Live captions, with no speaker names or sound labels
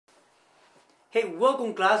Hey,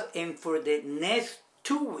 welcome class, and for the next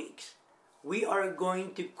 2 weeks, we are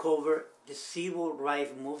going to cover the civil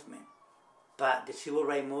rights movement, but the civil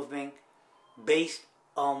rights movement based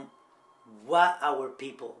on what our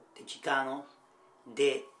people, the Chicanos,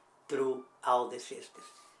 did throughout the 60s.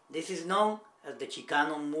 This is known as the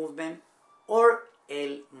Xicano Movement or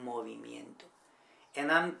El Movimiento. And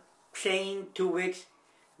I'm saying 2 weeks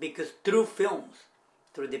because through films,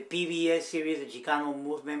 through the PBS series, the Xicano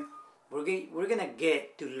Movement, we're gonna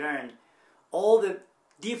get to learn all the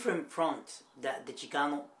different fronts that the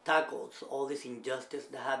Chicano tackles, all this injustice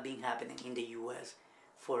that have been happening in the U.S.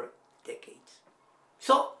 for decades.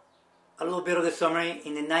 So, a little bit of the summary.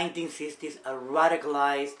 In the 1960s, a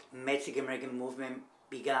radicalized Mexican-American movement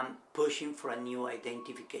began pushing for a new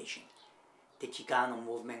identification. The Xicano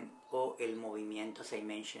Movement, or El Movimiento, as I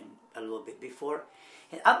mentioned a little bit before,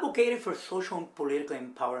 and advocated for social and political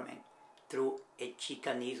empowerment through a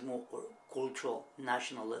Chicanismo or cultural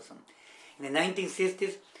nationalism. In the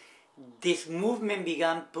 1960s, this movement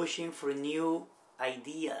began pushing for new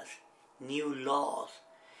ideas, new laws,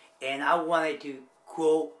 and I wanted to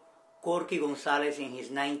quote Corky Gonzalez in his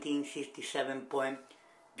 1967 poem,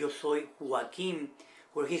 Yo Soy Joaquín,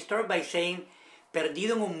 where he started by saying,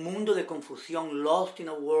 perdido en un mundo de confusión, lost in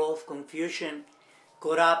a world of confusion,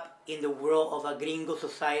 caught up in the world of a gringo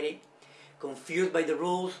society, confused by the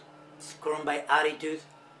rules, scorned by attitudes,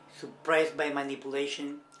 suppressed by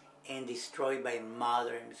manipulation, and destroyed by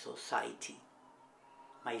modern society.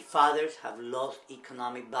 My fathers have lost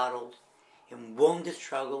economic battles and won the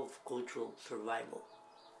struggle of cultural survival.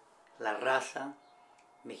 La raza,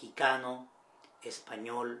 mexicano,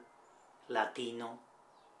 español, latino,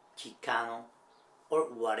 chicano, or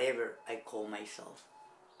whatever I call myself.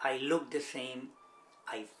 I look the same,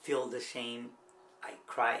 I feel the same, I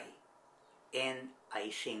cry, and I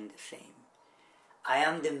sing the same. I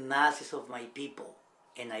am the masses of my people,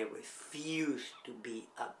 and I refuse to be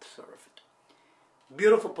absorbed.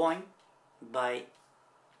 Beautiful poem by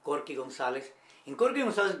Corky Gonzalez. And Corky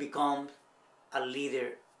Gonzalez becomes a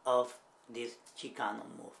leader of this Chicano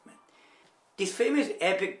movement. This famous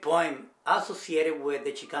epic poem associated with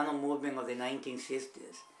the Chicano movement of the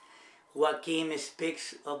 1960s, Joaquin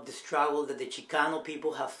speaks of the struggle that the Chicano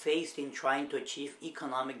people have faced in trying to achieve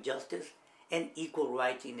economic justice and equal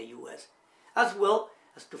rights in the U.S., as well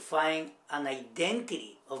as to find an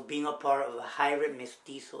identity of being a part of a hybrid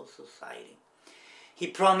mestizo society. He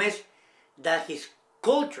promised that his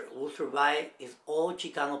culture will survive if all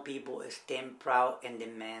Chicano people stand proud and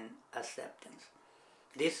demand acceptance.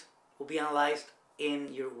 This will be analyzed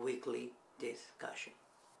in your weekly discussion.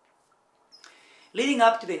 Leading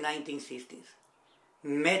up to the 1960s,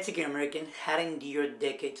 Mexican Americans had endured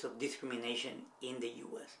decades of discrimination in the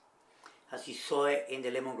U.S., as you saw it in the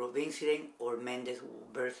Lemon Grove incident or Mendez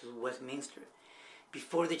versus Westminster.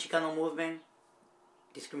 Before the Chicano movement,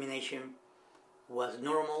 discrimination was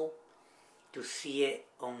normal to see it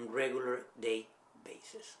on regular day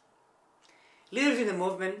basis. Leaders in the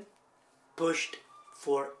movement pushed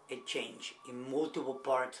for a change in multiple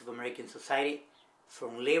parts of American society,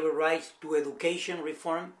 from labor rights to education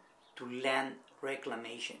reform to land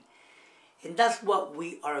reclamation. And that's what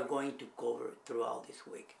we are going to cover throughout this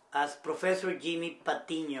week. As Professor Jimmy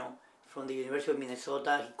Patiño from the University of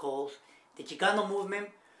Minnesota, he calls, the Chicano movement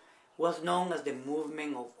was known as the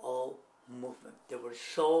movement of all movements. There were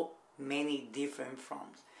so many different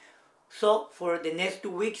fronts. So for the next 2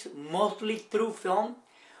 weeks, mostly through film,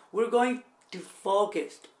 we're going to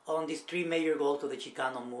focus on these 3 major goals of the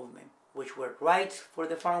Chicano movement, which were rights for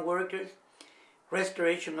the farm workers,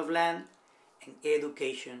 restoration of land, and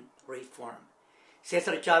education reform.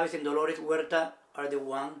 Cesar Chavez and Dolores Huerta are the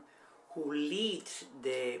one who leads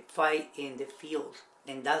the fight in the fields,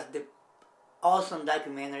 and that's the awesome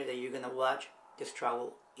documentary that you're going to watch, The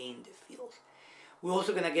Struggle in the Fields. We're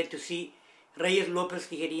also going to get to see Reyes Lopez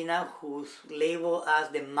Tijerina, who's labeled as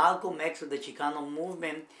the Malcolm X of the Chicano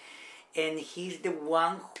movement, and he's the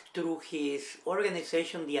one through his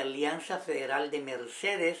organization, the Alianza Federal de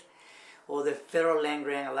Mercedes, or the Federal Land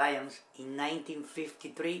Grant Alliance, in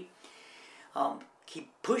 1953. He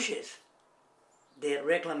pushes the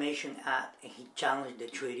Reclamation Act, and he challenged the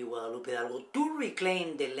Treaty Guadalupe Hidalgo to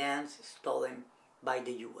reclaim the lands stolen by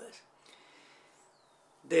the U.S.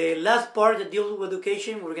 The last part that deals with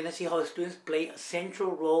education, we're going to see how students play a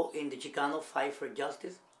central role in the Chicano fight for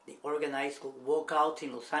justice. They organized walkouts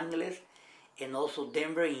in Los Angeles and also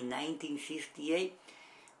Denver in 1968.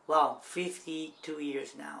 Wow, 52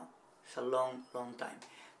 years now. It's a long, long time.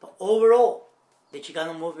 But overall, the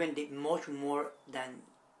Chicano movement did much more than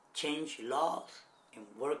change laws and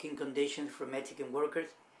working conditions for Mexican workers.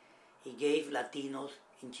 It gave Latinos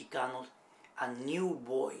and Chicanos a new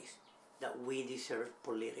voice that we deserve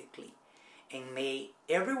politically, and made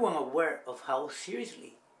everyone aware of how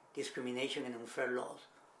seriously discrimination and unfair laws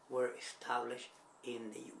were established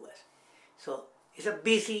in the U.S. So it's a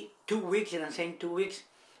busy 2 weeks, and I'm saying 2 weeks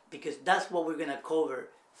because that's what we're going to cover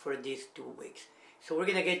for these 2 weeks. So we're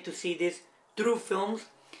going to get to see this through films.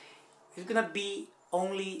 It's going to be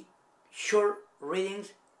only short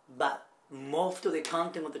readings, but most of the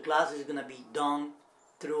content of the class is going to be done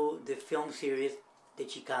through the film series, the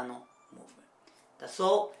Xicano Movement. That's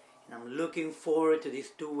all, and I'm looking forward to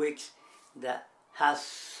these 2 weeks that has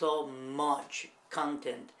so much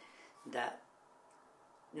content that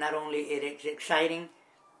not only it is exciting,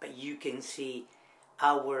 but you can see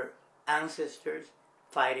our ancestors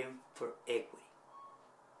fighting for equity.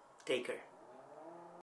 Take care.